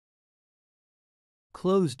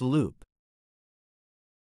Closed loop.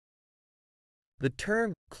 The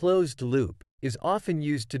term closed loop is often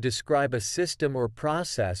used to describe a system or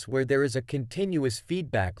process where there is a continuous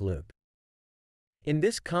feedback loop. In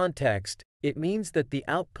this context, it means that the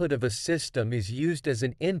output of a system is used as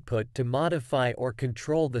an input to modify or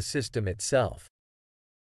control the system itself.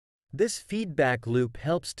 This feedback loop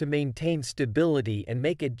helps to maintain stability and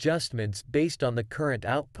make adjustments based on the current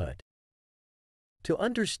output. To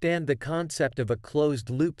understand the concept of a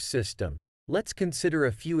closed-loop system, let's consider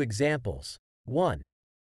a few examples. 1.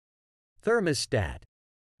 Thermostat.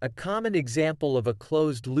 A common example of a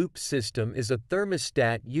closed-loop system is a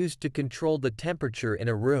thermostat used to control the temperature in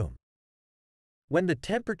a room. When the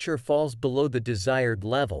temperature falls below the desired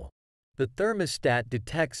level, the thermostat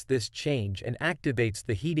detects this change and activates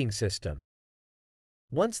the heating system.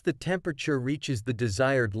 Once the temperature reaches the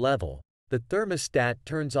desired level, the thermostat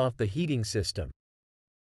turns off the heating system.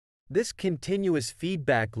 This continuous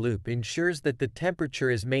feedback loop ensures that the temperature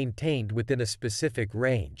is maintained within a specific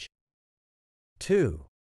range. 2.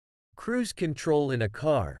 Cruise control in a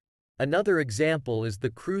car. Another example is the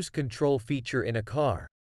cruise control feature in a car.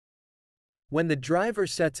 When the driver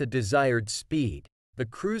sets a desired speed, the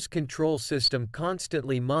cruise control system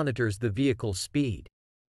constantly monitors the vehicle's speed.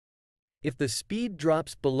 If the speed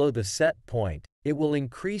drops below the set point, it will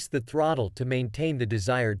increase the throttle to maintain the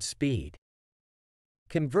desired speed.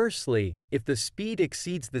 Conversely, if the speed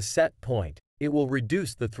exceeds the set point, it will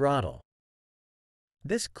reduce the throttle.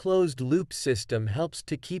 This closed-loop system helps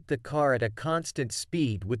to keep the car at a constant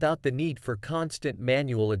speed without the need for constant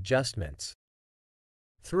manual adjustments.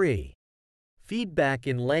 3. Feedback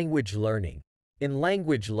in language learning. In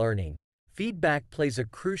language learning, feedback plays a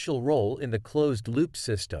crucial role in the closed-loop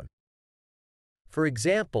system. For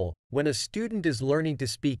example, when a student is learning to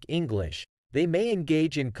speak English, they may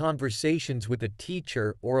engage in conversations with a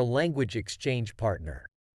teacher or a language exchange partner.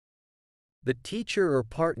 The teacher or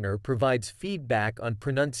partner provides feedback on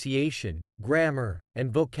pronunciation, grammar,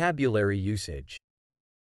 and vocabulary usage.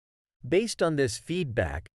 Based on this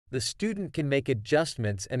feedback, the student can make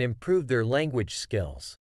adjustments and improve their language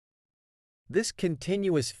skills. This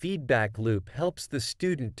continuous feedback loop helps the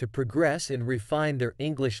student to progress and refine their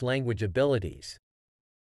English language abilities.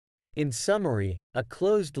 In summary, a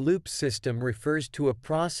closed-loop system refers to a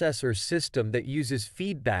process or system that uses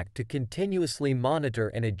feedback to continuously monitor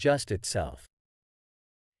and adjust itself.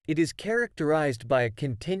 It is characterized by a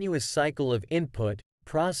continuous cycle of input,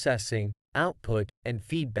 processing, output, and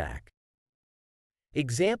feedback.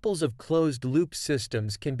 Examples of closed-loop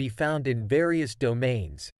systems can be found in various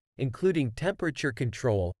domains, including temperature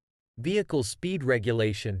control, vehicle speed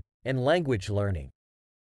regulation, and language learning.